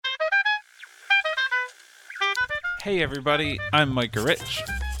Hey everybody, I'm Micah Rich.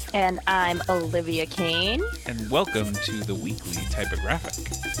 And I'm Olivia Kane. And welcome to the Weekly Typographic,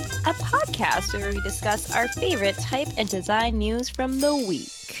 a podcast where we discuss our favorite type and design news from the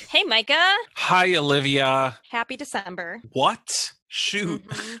week. Hey Micah. Hi Olivia. Happy December. What? Shoot.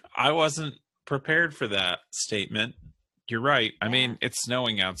 I wasn't prepared for that statement. You're right. Yeah. I mean, it's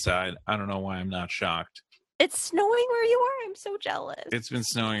snowing outside. I don't know why I'm not shocked. It's snowing where you are. I'm so jealous. It's been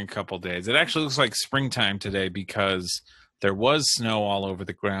snowing a couple days. It actually looks like springtime today because there was snow all over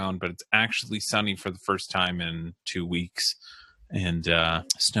the ground, but it's actually sunny for the first time in 2 weeks. And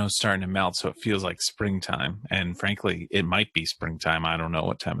snow's starting to melt, so it feels like springtime. And frankly, it might be springtime. I don't know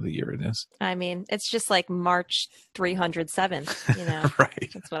what time of the year it is. I mean, it's just like March 307th, you know. Right.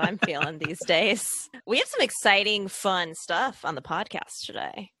 That's what I'm feeling these days. We have some exciting, fun stuff on the podcast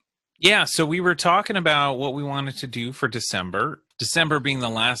today. Yeah, so we were talking about what we wanted to do for December. December being the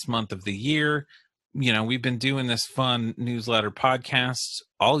last month of the year. You know, we've been doing this fun newsletter podcast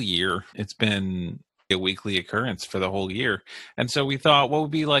all year. It's been a weekly occurrence for the whole year. And so we thought, what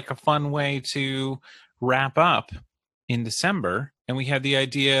would be like a fun way to wrap up in December? And we had the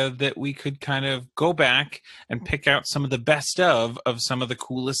idea that we could kind of go back and pick out some of the best of some of the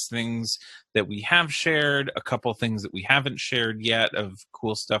coolest things that we have shared, a couple things that we haven't shared yet of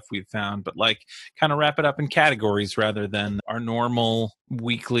cool stuff we've found, but like kind of wrap it up in categories rather than our normal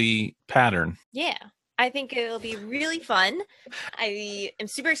weekly pattern. Yeah, I think it'll be really fun. I am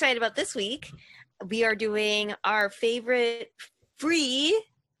super excited about this week. We are doing our favorite free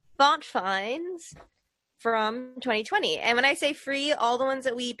font finds from 2020. And when I say free, all the ones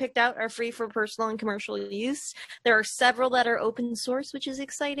that we picked out are free for personal and commercial use. There are several that are open source, which is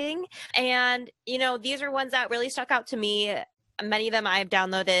exciting. And, you know, these are ones that really stuck out to me. Many of them I've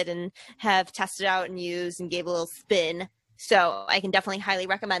downloaded and have tested out and used and gave a little spin. So I can definitely highly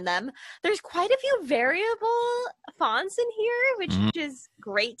recommend them. There's quite a few variable fonts in here, which is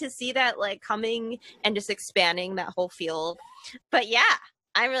great to see that like coming and just expanding that whole field. But yeah,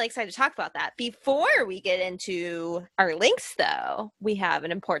 I'm really excited to talk about that. Before we get into our links, though, we have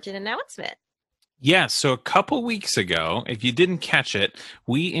an important announcement. Yeah, so a couple weeks ago, if you didn't catch it,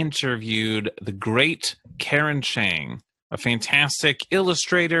 we interviewed the great Karen Chang, a fantastic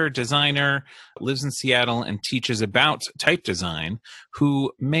illustrator, designer, lives in Seattle and teaches about type design,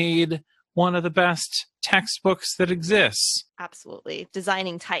 who made one of the best textbooks that exists. Absolutely.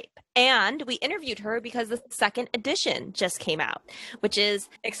 Designing Type. And we interviewed her because the second edition just came out, which is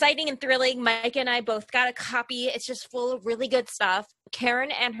exciting and thrilling. Mike and I both got a copy. It's just full of really good stuff.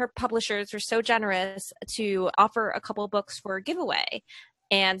 Karen and her publishers were so generous to offer a couple books for a giveaway.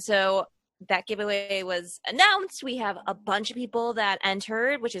 And so that giveaway was announced. We have a bunch of people that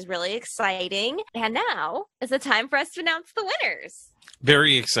entered, which is really exciting. And now is the time for us to announce the winners.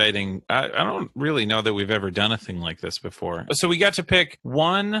 Very exciting. I don't really know that we've ever done a thing like this before. So we got to pick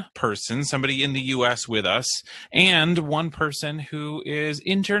one person, somebody in the U.S. with us, and one person who is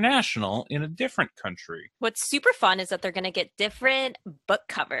international in a different country. What's super fun is that they're going to get different book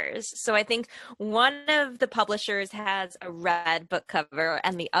covers. So I think one of the publishers has a red book cover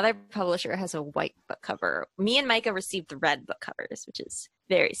and the other publisher has a white book cover. Me and Micah received the red book covers, which is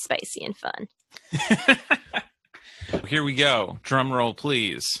very spicy and fun. Here we go. Drum roll,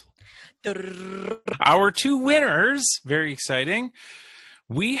 please. Our two winners, very exciting.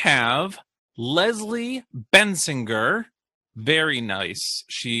 We have Leslie Bensinger. Very nice.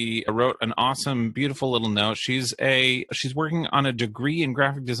 She wrote an awesome, beautiful little note. She's working on a degree in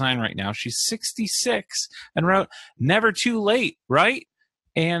graphic design right now. She's 66 and wrote, "Never too late, right?"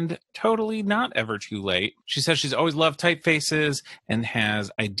 And totally not ever too late. She says she's always loved typefaces and has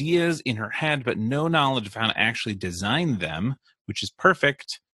ideas in her head, but no knowledge of how to actually design them, which is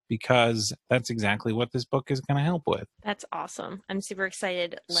perfect because that's exactly what this book is going to help with. That's awesome. I'm super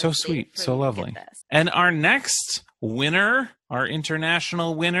excited. So sweet. So lovely. And our next winner, our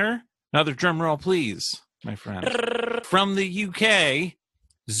international winner, another drum roll, please, my friend. From the UK,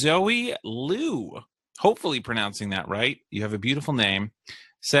 Zoe Liu. Hopefully pronouncing that right. You have a beautiful name.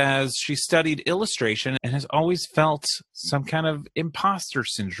 Says she studied illustration and has always felt some kind of imposter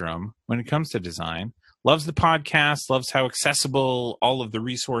syndrome when it comes to design. Loves the podcast, loves how accessible all of the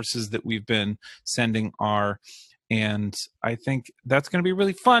resources that we've been sending are. And I think that's going to be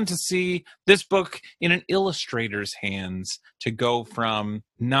really fun to see this book in an illustrator's hands, to go from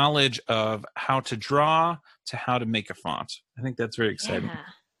knowledge of how to draw to how to make a font. I think that's very exciting.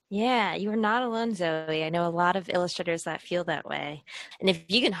 Yeah, you are not alone, Zoe. I know a lot of illustrators that feel that way. And if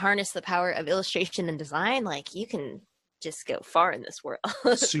you can harness the power of illustration and design, like, you can just go far in this world.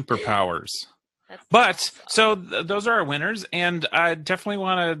 Superpowers. But so those are our winners, and I definitely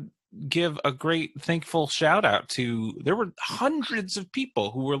want to give a great thankful shout out to, there were hundreds of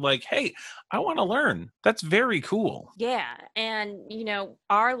people who were like, hey, I want to learn. That's very cool. Yeah. And,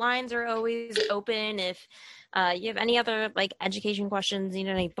 our lines are always open. If you have any other like education questions,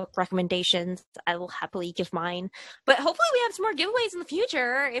 any book recommendations, I will happily give mine. But hopefully we have some more giveaways in the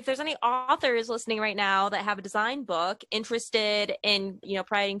future. If there's any authors listening right now that have a design book interested in,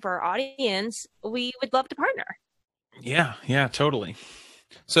 providing for our audience, we would love to partner. Yeah, totally.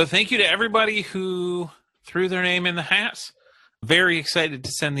 So thank you to everybody who threw their name in the hat. Very excited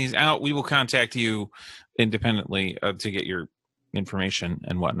to send these out. We will contact you independently to get your information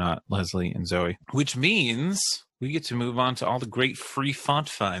and whatnot, Leslie and Zoe, which means we get to move on to all the great free font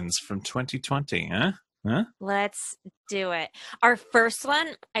finds from 2020. Huh? Let's do it. Our first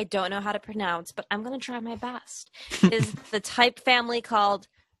one, I don't know how to pronounce, but I'm going to try my best, is the type family called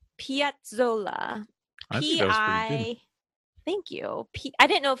Piazzolla. Thank you. I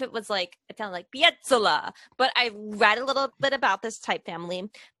didn't know if it sounded like Piazzolla, but I read a little bit about this type family.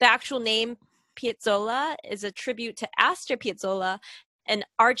 The actual name Piazzolla is a tribute to Astor Piazzolla, an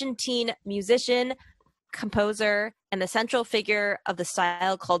Argentine musician, composer, and the central figure of the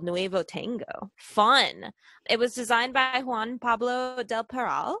style called Nuevo Tango. Fun. It was designed by Juan Pablo del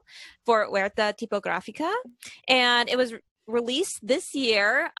Peral for Huerta Tipográfica, and it was released this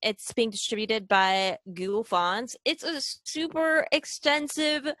year. It's being distributed by Google Fonts. It's a super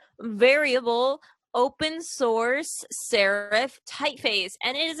extensive, variable, open source serif typeface,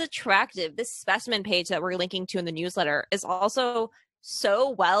 and it is attractive. This specimen page that we're linking to in the newsletter is also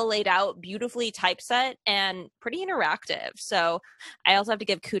so well laid out, beautifully typeset, and pretty interactive. So I also have to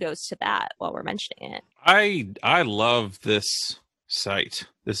give kudos to that while we're mentioning it. I love this site.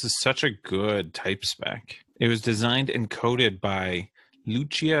 This is such a good type spec. It was designed and coded by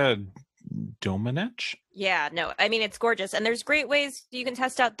Lucia Domenech. Yeah, no, I mean, it's gorgeous. And there's great ways you can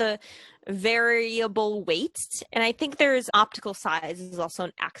test out the variable weights. And I think there's optical sizes also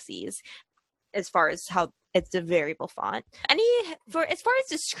in axes as far as how it's a variable font. As far as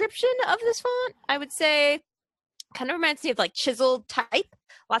description of this font, I would say kind of reminds me of like chiseled type,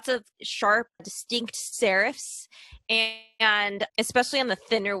 lots of sharp, distinct serifs, and especially on the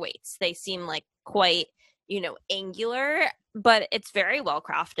thinner weights, they seem like quite, angular, but it's very well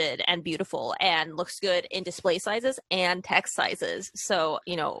crafted and beautiful and looks good in display sizes and text sizes. So,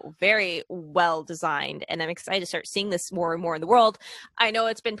 very well designed, and I'm excited to start seeing this more and more in the world. I know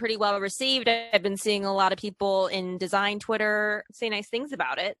it's been pretty well received. I've been seeing a lot of people in design Twitter say nice things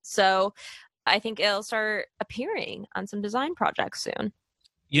about it. So I think it'll start appearing on some design projects soon.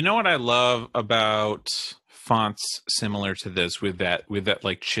 You know what I love about fonts similar to this with that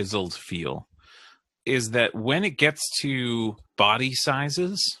like chiseled feel is that when it gets to body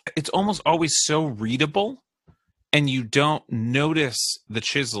sizes, it's almost always so readable, and you don't notice the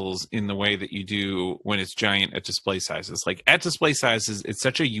chisels in the way that you do when it's giant at display sizes. Like at display sizes, it's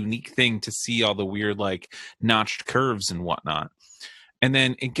such a unique thing to see all the weird like notched curves and whatnot. And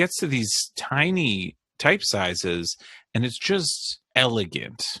then it gets to these tiny type sizes and it's just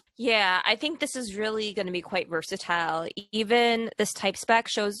elegant. Yeah, I think this is really going to be quite versatile. Even this type spec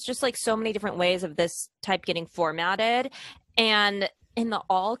shows just like so many different ways of this type getting formatted. And in the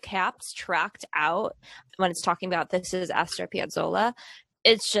all caps tracked out, when it's talking about this is Astor Piazzolla,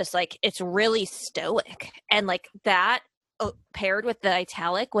 it's just like, it's really stoic. And like that paired with the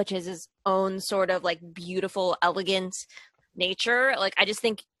italic, which is his own sort of like beautiful, elegant nature. Like, I just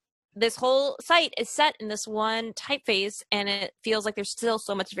think this whole site is set in this one typeface, and it feels like there's still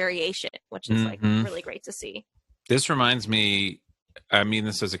so much variation, which is like really great to see. This reminds me, I mean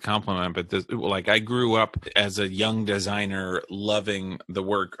this as a compliment, but this, like, I grew up as a young designer loving the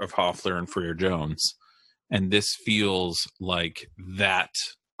work of Hoffler and Freer-Jones, and this feels like that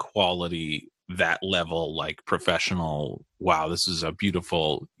quality, that level, like professional. Wow, this is a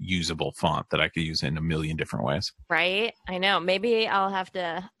beautiful, usable font that I could use in a million different ways. Right? I know. Maybe I'll have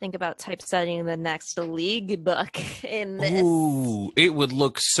to think about typesetting the next League book in this. Ooh, it would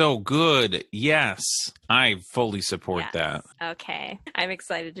look so good. Yes, I fully support that. Okay. I'm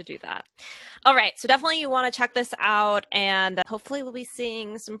excited to do that. All right. So definitely you want to check this out, and hopefully we'll be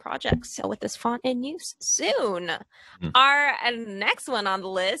seeing some projects with this font in use soon. Our next one on the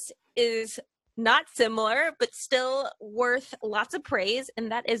list is not similar, but still worth lots of praise,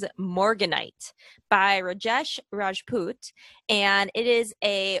 and that is Morganite by Rajesh Rajput. And it is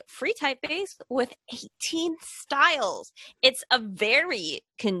a free typeface with 18 styles. It's a very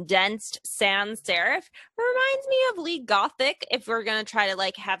condensed sans serif. Reminds me of League Gothic, if we're going to try to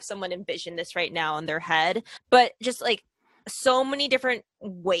like have someone envision this right now in their head. But just like so many different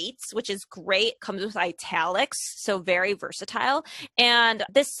weights, which is great. Comes with italics, so very versatile. And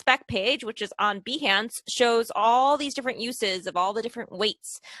this spec page, which is on Behance, shows all these different uses of all the different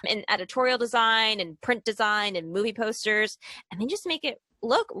weights in editorial design and print design and movie posters, and they just make it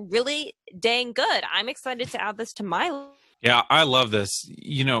look really dang good. I'm excited to add this to my. Yeah, I love this.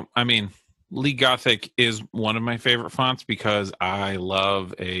 I mean, Lee Gothic is one of my favorite fonts because I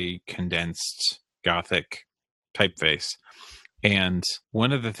love a condensed Gothic typeface. And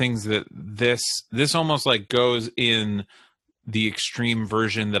one of the things that this almost like goes in the extreme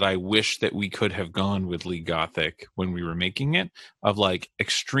version that I wish that we could have gone with Lee Gothic when we were making it, of like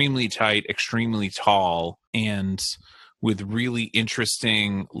extremely tight, extremely tall, and with really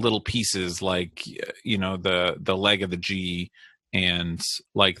interesting little pieces like, the leg of the G and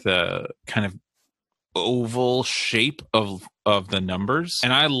like the kind of oval shape of the numbers.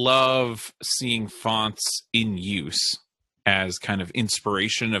 And I love seeing fonts in use as kind of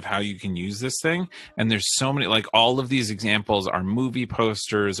inspiration of how you can use this thing. And there's so many, like all of these examples are movie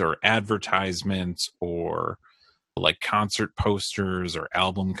posters or advertisements or like concert posters or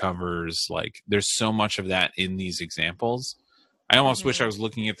album covers. Like there's so much of that in these examples. I almost wish I was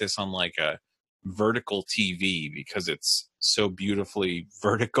looking at this on like a vertical TV because it's so beautifully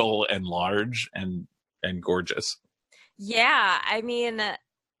vertical and large and gorgeous. Yeah, I mean,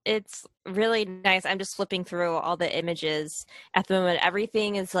 it's really nice. I'm just flipping through all the images at the moment.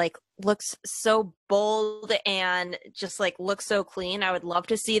 Everything is like looks so bold and just like looks so clean. I would love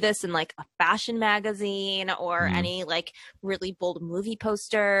to see this in like a fashion magazine or any like really bold movie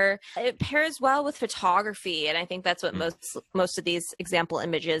poster. It pairs well with photography, and I think that's what most of these example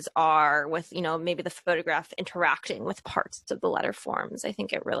images are, with maybe the photograph interacting with parts of the letter forms. I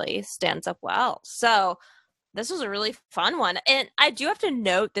think it really stands up well. So this was a really fun one. And I do have to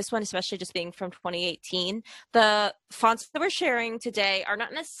note this one, especially just being from 2018, the fonts that we're sharing today are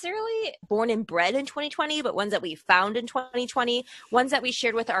not necessarily born and bred in 2020, but ones that we found in 2020, ones that we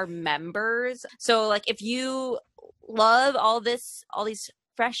shared with our members. So like if you love all these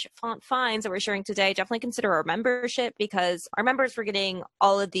fresh font finds that we're sharing today, definitely consider our membership, because our members were getting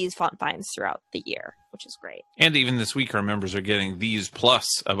all of these font finds throughout the year, which is great. And even this week, our members are getting these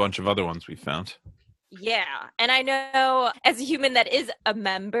plus a bunch of other ones we found. Yeah, and I know as a human that is a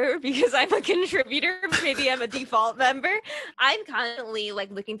member, because I'm a contributor, maybe I'm a default member, I'm constantly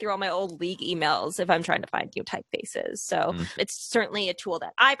like looking through all my old league emails if I'm trying to find new typefaces. So it's certainly a tool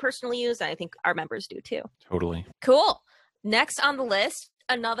that I personally use, and I think our members do too. Totally. Cool. Next on the list,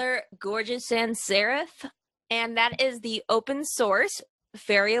 another gorgeous sans serif, and that is the open source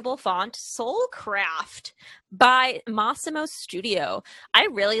variable font Soulcraft by Massimo Studio. I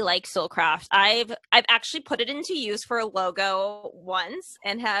really like Soulcraft. I've actually put it into use for a logo once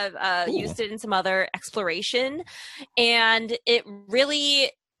and have used it in some other exploration, and it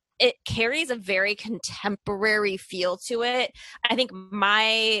carries a very contemporary feel to it. I think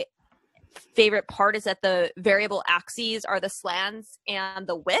my favorite part is that the variable axes are the slants and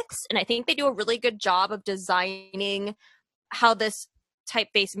the widths, and I think they do a really good job of designing how this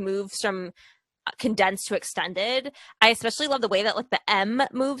typeface moves from condensed to extended. I especially love the way that like the M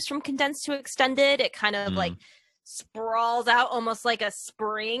moves from condensed to extended. It kind of like sprawls out almost like a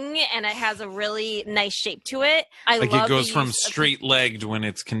spring, and it has a really nice shape to it. Like it goes from straight-legged when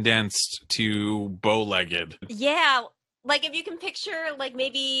it's condensed to bow-legged. Yeah, like if you can picture like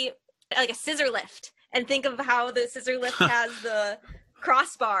maybe like a scissor lift, and think of how the scissor lift has the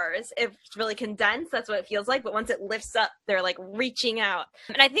crossbars. If it's really condensed, that's what it feels like, but once it lifts up, they're like reaching out.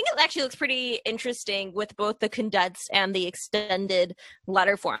 And I think it actually looks pretty interesting with both the condensed and the extended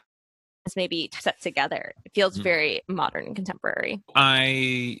letter form maybe set together. It feels very modern and contemporary.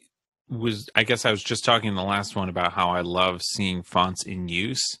 I guess I was just talking in the last one about how I love seeing fonts in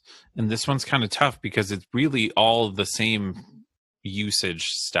use, and this one's kind of tough because it's really all the same usage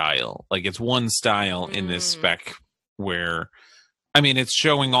style. Like it's one style in this spec where, I mean, it's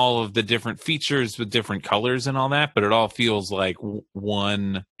showing all of the different features with different colors and all that, but it all feels like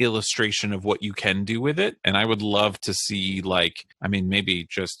one illustration of what you can do with it. And I would love to see, like, I mean, maybe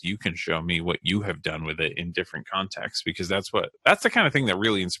just you can show me what you have done with it in different contexts, because that's the kind of thing that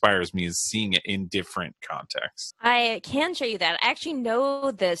really inspires me, is seeing it in different contexts. I can show you that. I actually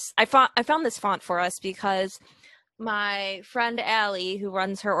know this. I found this font for us because my friend Allie, who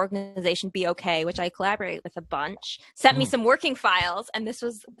runs her organization Be Okay, which I collaborate with a bunch, sent me some working files, and this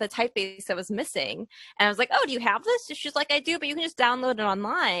was the typeface that was missing. And I was like, oh, do you have this? And she's like, I do, but you can just download it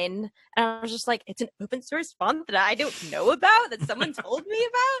online. And I was just like, it's an open source font that I don't know about, that someone told me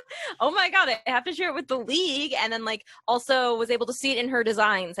about? Oh my God, I have to share it with the league. And then like also was able to see it in her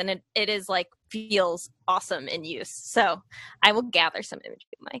designs, and it is like feels awesome in use. So I will gather some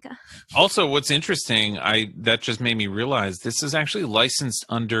imagery, Micah. Also, what's interesting, that just made me realize this is actually licensed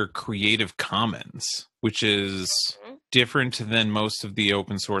under Creative Commons, which is different than most of the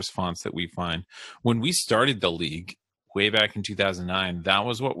open source fonts that we find. When we started the League way back in 2009, that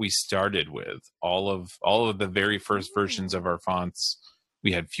was what we started with. All of the very first versions of our fonts,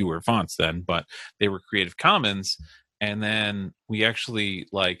 we had fewer fonts then, but they were Creative Commons. And then we actually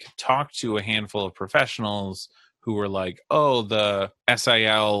talked to a handful of professionals who were like, oh, the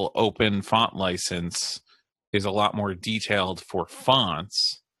SIL open font license is a lot more detailed for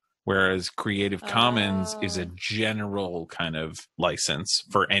fonts, whereas Creative Commons is a general kind of license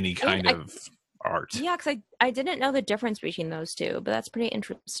for any kind of art. Yeah, because I didn't know the difference between those two, but that's pretty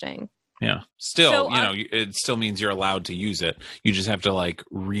interesting. Yeah. Still, it still means you're allowed to use it. You just have to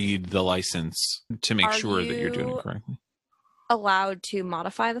read the license to make sure that you're doing it correctly. Allowed to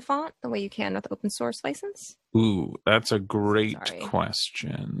modify the font the way you can with open source license? Ooh, that's a great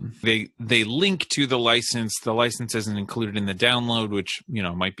question. They link to the license. The license isn't included in the download, which,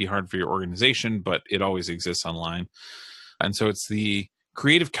 might be hard for your organization, but it always exists online. And so it's the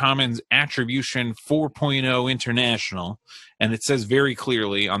Creative Commons Attribution 4.0 International, and it says very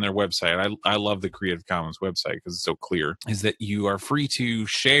clearly on their website, I love the Creative Commons website because it's so clear, is that you are free to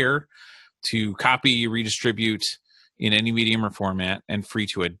share, to copy, redistribute in any medium or format, and free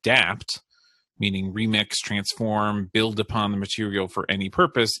to adapt, meaning remix, transform, build upon the material for any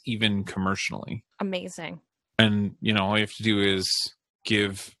purpose, even commercially. Amazing. And, all you have to do is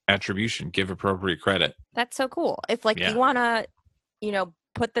give attribution, give appropriate credit. That's so cool. If you want to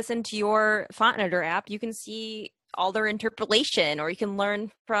put this into your font editor app, you can see all their interpolation, or you can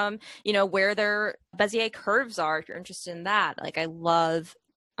learn from, where their Bezier curves are if you're interested in that. I love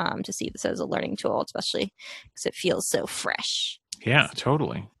to see this as a learning tool, especially because it feels so fresh. Yeah,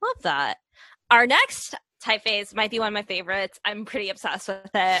 totally. Love that. Our next typeface might be one of my favorites. I'm pretty obsessed with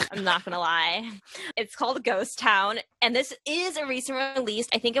it. I'm not going to lie. It's called Ghost Town. And this is a recent release.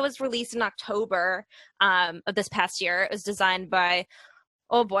 I think it was released in October of this past year. It was designed by,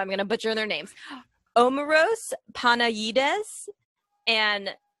 oh boy, I'm going to butcher their names. Omeros Panayides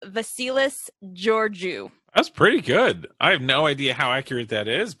and Vasilis Georgiou. That's pretty good. I have no idea how accurate that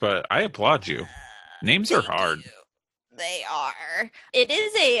is, but I applaud you. Names are hard. They are. It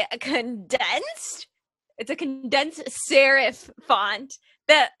is a condensed serif font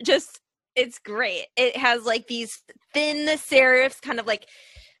that it's great. It has these thin serifs kind of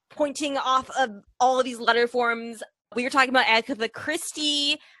pointing off of all of these letter forms. We were talking about Agatha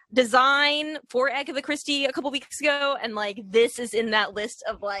Christie design for Agatha Christie a couple weeks ago, and this is in that list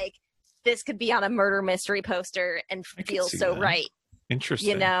of this could be on a murder mystery poster and feel so right.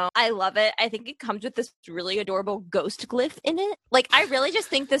 Interesting. I love it. I think it comes with this really adorable ghost glyph in it. I really just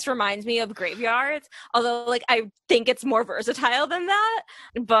think this reminds me of graveyards, although I think it's more versatile than that.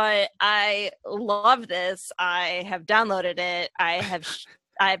 But I love this. I have downloaded it.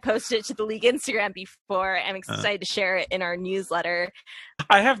 I posted it to the League Instagram before. I'm excited to share it in our newsletter.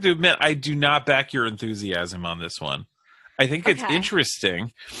 I have to admit, I do not back your enthusiasm on this one. I think it's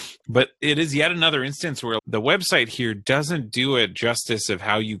interesting, but it is yet another instance where the website here doesn't do it justice of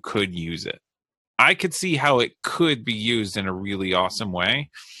how you could use it. I could see how it could be used in a really awesome way.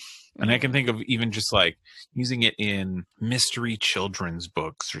 And I can think of even just using it in mystery children's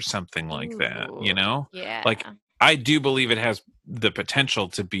books or something like that, Yeah. I do believe it has the potential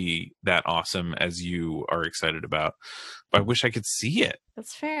to be that awesome as you are excited about. But I wish I could see it.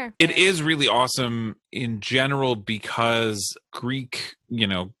 That's fair. It is really awesome in general because Greek,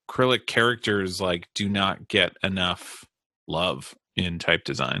 acrylic characters do not get enough love in type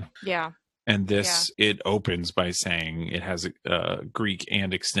design. Yeah. And this, it opens by saying it has Greek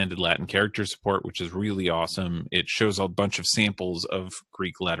and extended Latin character support, which is really awesome. It shows a bunch of samples of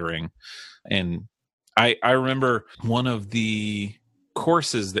Greek lettering. And I remember one of the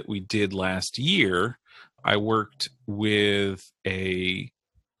courses that we did last year, I worked with a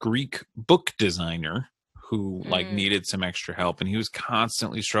Greek book designer who needed some extra help, and he was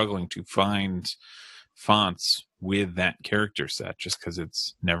constantly struggling to find fonts with that character set just because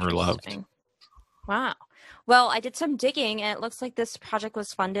it's never loved. Wow. Well, I did some digging, and it looks like this project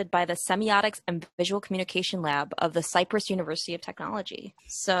was funded by the Semiotics and Visual Communication Lab of the Cyprus University of Technology.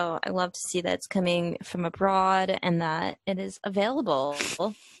 So I love to see that it's coming from abroad and that it is available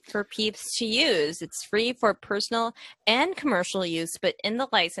for peeps to use. It's free for personal and commercial use, but in the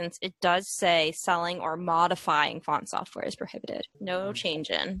license, it does say selling or modifying font software is prohibited. No change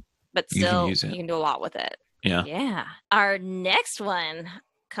in, but still you can do a lot with it. Yeah. Yeah. Our next one,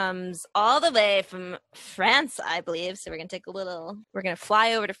 comes all the way from France, I believe. So we're going to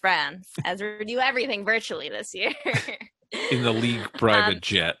fly over to France as we do everything virtually this year. In the League private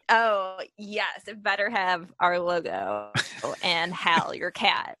jet. Oh, yes. It better have our logo. And Hal, your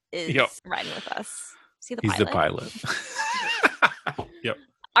cat, is riding with us. See the pilot? He's the pilot. Yep.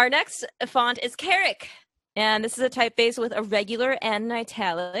 Our next font is Carrick. And this is a typeface with a regular and an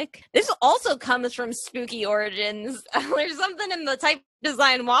italic. This also comes from Spooky Origins. There's something in the type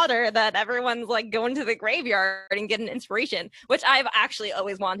design water that everyone's like going to the graveyard and getting inspiration, which I've actually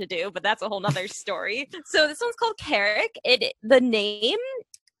always wanted to do, but that's a whole nother story. So this one's called Carrick. The name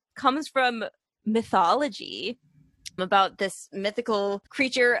comes from mythology about this mythical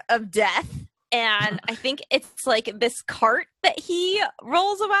creature of death. And I think it's like this cart that he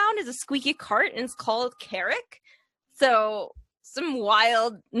rolls around is a squeaky cart, and it's called Carrick. So some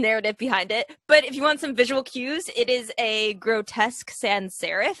wild narrative behind it. But if you want some visual cues, it is a grotesque sans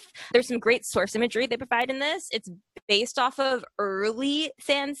serif. There's some great source imagery they provide in this. It's based off of early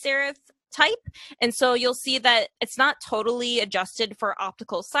sans serif type, and so you'll see that it's not totally adjusted for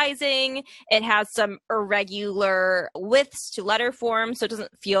optical sizing. It has some irregular widths to letter form, so it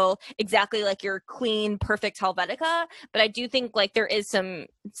doesn't feel exactly like your clean, perfect Helvetica, but I do think like there is some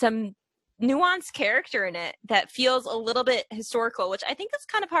nuanced character in it that feels a little bit historical, which I think is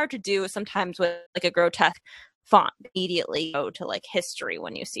kind of hard to do sometimes with like a grotesque font. Immediately go to like history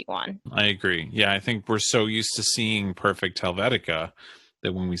when you see one. I agree. Yeah, I think we're so used to seeing perfect Helvetica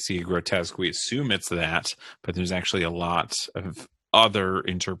that when we see a grotesque, we assume it's that, but there's actually a lot of other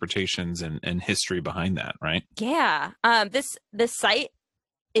interpretations and history behind that, right? Yeah. This site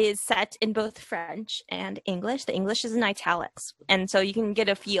is set in both French and English. The English is in italics. And so you can get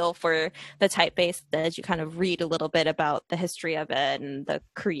a feel for the typeface as you kind of read a little bit about the history of it and the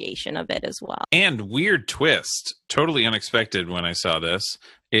creation of it as well. And weird twist, totally unexpected when I saw this,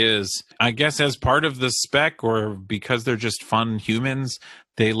 is I guess as part of the spec or because they're just fun humans,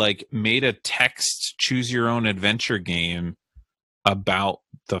 they like made a text choose your own adventure game about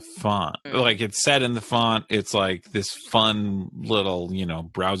the font. Like it's set in the font. It's like this fun little,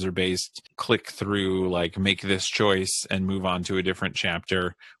 browser based click through, like make this choice and move on to a different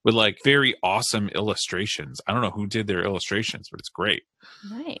chapter with like very awesome illustrations. I don't know who did their illustrations, but it's great.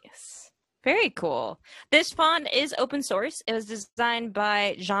 Nice. Very cool. This font is open source. It was designed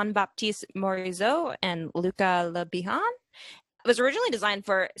by Jean-Baptiste Morisot and Luca Le Bihan. It was originally designed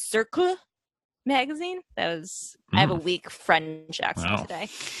for Cercle magazine. I have a weak French accent today.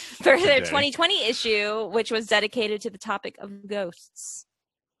 For their 2020 issue, which was dedicated to the topic of ghosts.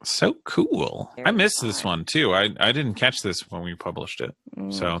 So cool. I missed this one too. I didn't catch this when we published it.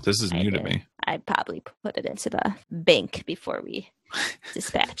 So this is new to me. I'd probably put it into the bank before we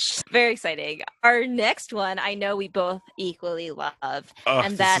dispatched. Very exciting. Our next one, I know we both equally love.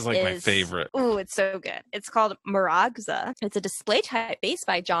 And that is like my favorite. Ooh, it's so good. It's called Maragza. It's a display typeface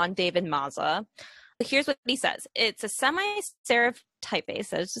by John David Mazza. Here's what he says. It's a semi-serif typeface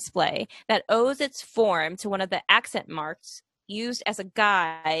that is display that owes its form to one of the accent marks used as a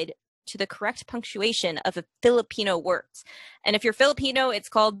guide to the correct punctuation of the Filipino words. And if you're Filipino, it's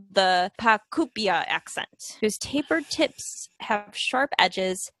called the Pakupia accent, whose tapered tips have sharp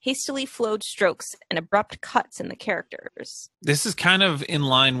edges, hastily flowed strokes, and abrupt cuts in the characters. This is kind of in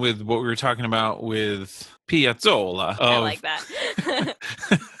line with what we were talking about with Piazzolla. I like that.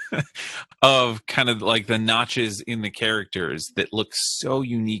 Of kind of like the notches in the characters that look so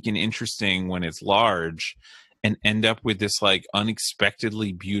unique and interesting when it's large, and end up with this like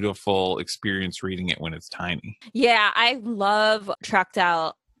unexpectedly beautiful experience reading it when it's tiny. Yeah, I love tracked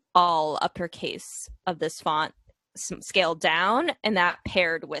out all uppercase of this font, scaled down, and that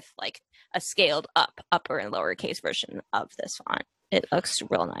paired with like a scaled up upper and lowercase version of this font. It looks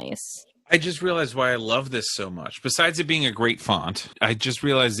real nice. I just realized why I love this so much. Besides it being a great font, I just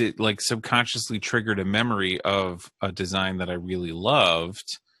realized it like subconsciously triggered a memory of a design that I really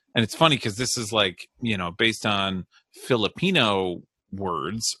loved. And it's funny because this is like, based on Filipino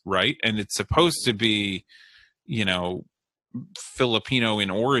words, right? And it's supposed to be, Filipino in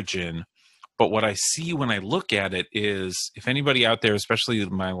origin. But what I see when I look at it is, if anybody out there, especially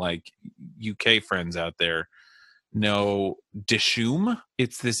my like UK friends out there, know Dishoom,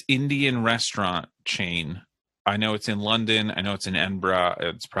 it's this Indian restaurant chain. I know it's in London. I know it's in Edinburgh.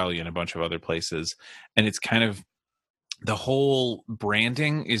 It's probably in a bunch of other places. And it's kind of, the whole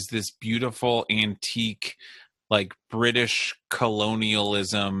branding is this beautiful antique, like British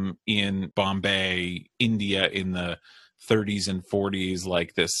colonialism in Bombay, India in the 30s and 40s,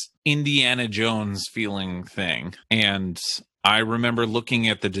 like this Indiana Jones feeling thing. And I remember looking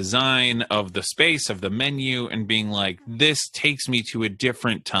at the design of the space of the menu and being like, this takes me to a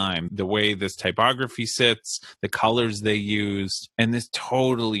different time. The way this typography sits, the colors they used, and this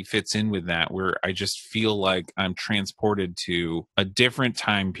totally fits in with that, where I just feel like I'm transported to a different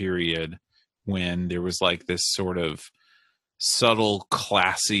time period when there was like this sort of subtle,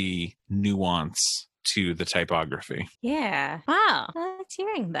 classy nuance to the typography. Yeah. Wow. I liked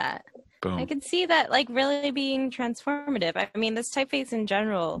hearing that. Boom. I could see that like really being transformative. I mean, this typeface in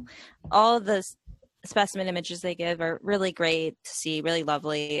general, all of the specimen images they give are really great to see, really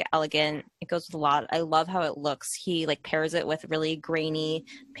lovely, elegant. It goes with a lot. I love how it looks. He like pairs it with really grainy,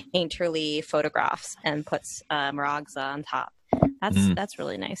 painterly photographs and puts Maragza on top. That's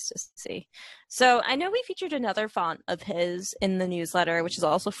really nice to see. So I know we featured another font of his in the newsletter, which is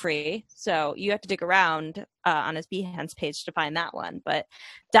also free. So you have to dig around on his Behance page to find that one. But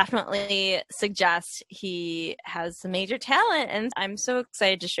definitely suggest he has some major talent. And I'm so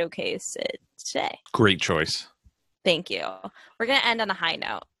excited to showcase it today. Great choice. Thank you. We're going to end on a high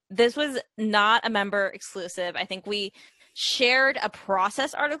note. This was not a member exclusive. I think we shared a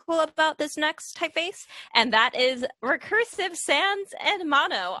process article about this next typeface, and that is Recursive Sans and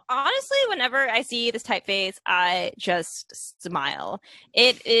Mono. Honestly, whenever I see this typeface, I just smile.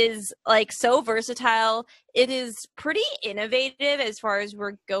 It is like so versatile. It is pretty innovative as far as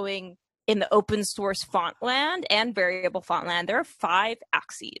we're going in the open source font land and variable font land. There are 5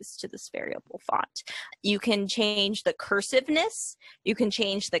 axes to this variable font. You can change the cursiveness, you can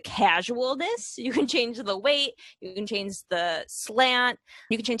change the casualness, you can change the weight, you can change the slant,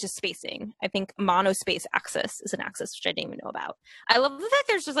 you can change the spacing. I think monospace axis is an axis which I didn't even know about. I love the fact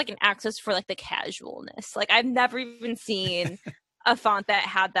there's just like an axis for like the casualness. Like I've never even seen a font that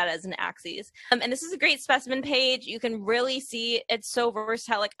had that as an axis. And this is a great specimen page. You can really see it's so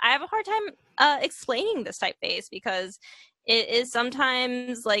versatile. Like I have a hard time explaining this typeface because it is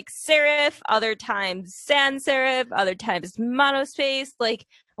sometimes like serif, other times sans serif, other times monospace. Like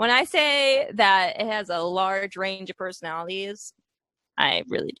when I say that it has a large range of personalities, I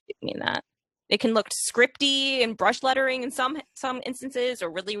really do mean that. It can look scripty and brush lettering in some instances, or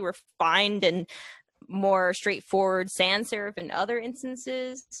really refined and more straightforward sans serif in other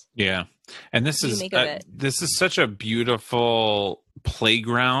instances. Yeah, and this is such a beautiful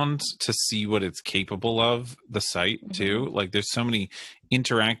playground to see what it's capable of. The site too, like there's so many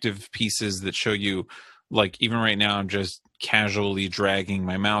interactive pieces that show you. Like even right now, I'm just casually dragging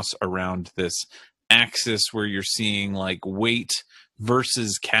my mouse around this axis where you're seeing like weight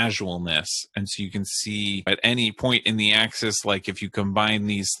versus casualness. And so you can see at any point in the axis, like if you combine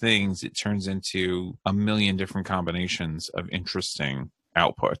these things, it turns into a million different combinations of interesting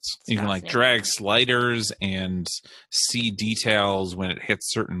outputs. You can like drag sliders and see details when it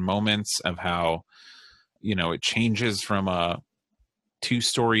hits certain moments of how, you know, it changes from a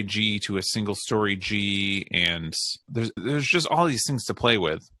 2-story G to a single story G, and there's just all these things to play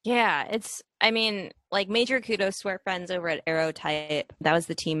with. Yeah, I mean, like major kudos to our friends over at Aerotype. That was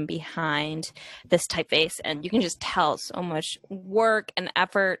the team behind this typeface, and you can just tell so much work and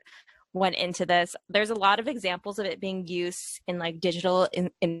effort went into this. There's a lot of examples of it being used in like digital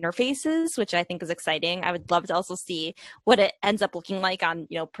interfaces, which I think is exciting. I would love to also see what it ends up looking like on,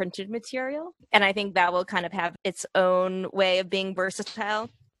 you know, printed material. And I think that will kind of have its own way of being versatile.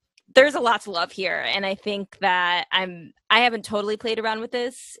 There's a lot to love here. And I think that I haven't totally played around with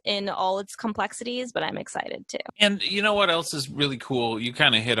this in all its complexities, but I'm excited too. And you know what else is really cool? You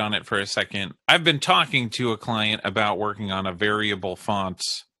kind of hit on it for a second. I've been talking to a client about working on a variable font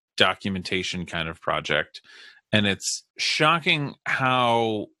documentation kind of project, and it's shocking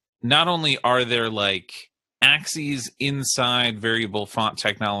how not only are there like axes inside variable font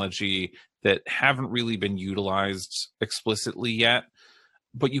technology that haven't really been utilized explicitly yet,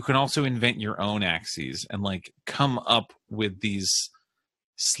 but you can also invent your own axes and like come up with these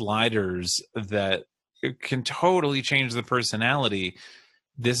sliders that can totally change the personality.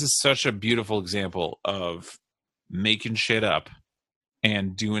 This is such a beautiful example of making shit up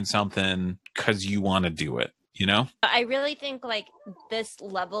and doing something because you want to do it, you know? I really think like this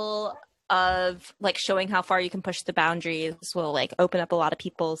level of like showing how far you can push the boundaries will like open up a lot of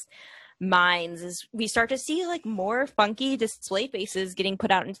people's minds as we start to see like more funky display faces getting put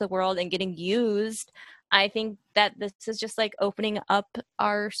out into the world and getting used. I think that this is just like opening up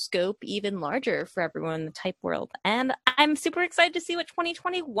our scope even larger for everyone in the type world. And I'm super excited to see what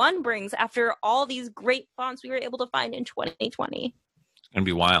 2021 brings after all these great fonts we were able to find in 2020. Gonna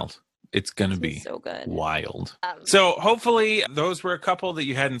be wild. It's gonna be so good. Wild. So hopefully those were a couple that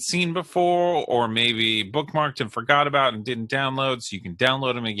you hadn't seen before, or maybe bookmarked and forgot about and didn't download, so you can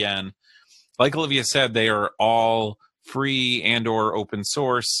download them again. Like Olivia said, they are all free and or open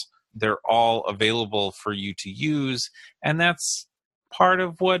source. They're all available for you to use. And that's part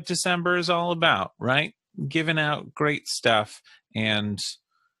of what December is all about, right? Giving out great stuff and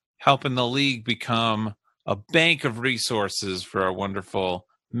helping the league become a bank of resources for our wonderful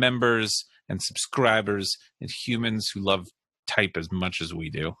members and subscribers and humans who love type as much as we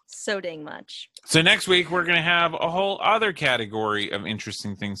do. So dang much. So next week, we're going to have a whole other category of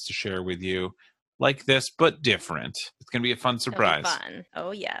interesting things to share with you, like this, but different. It's going to be a fun surprise. Fun.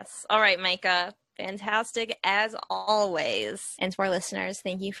 Oh, yes. All right, Micah. Fantastic as always. And to our listeners,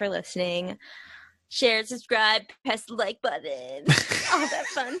 thank you for listening. Share, subscribe, press the like button. All that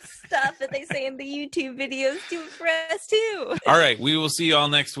fun stuff that they say in the YouTube videos. Do it for us, too. All right. We will see you all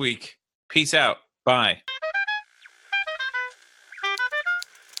next week. Peace out. Bye.